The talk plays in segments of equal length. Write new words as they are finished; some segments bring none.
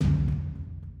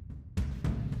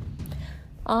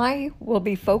I will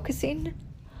be focusing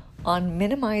on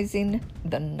minimizing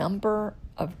the number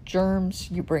of germs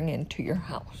you bring into your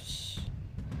house.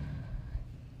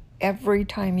 Every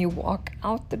time you walk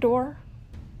out the door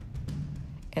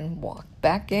and walk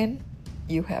back in,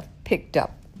 you have picked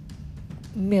up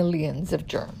millions of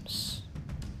germs.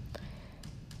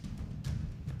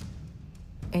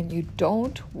 And you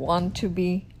don't want to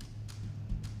be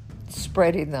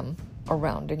spreading them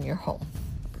around in your home.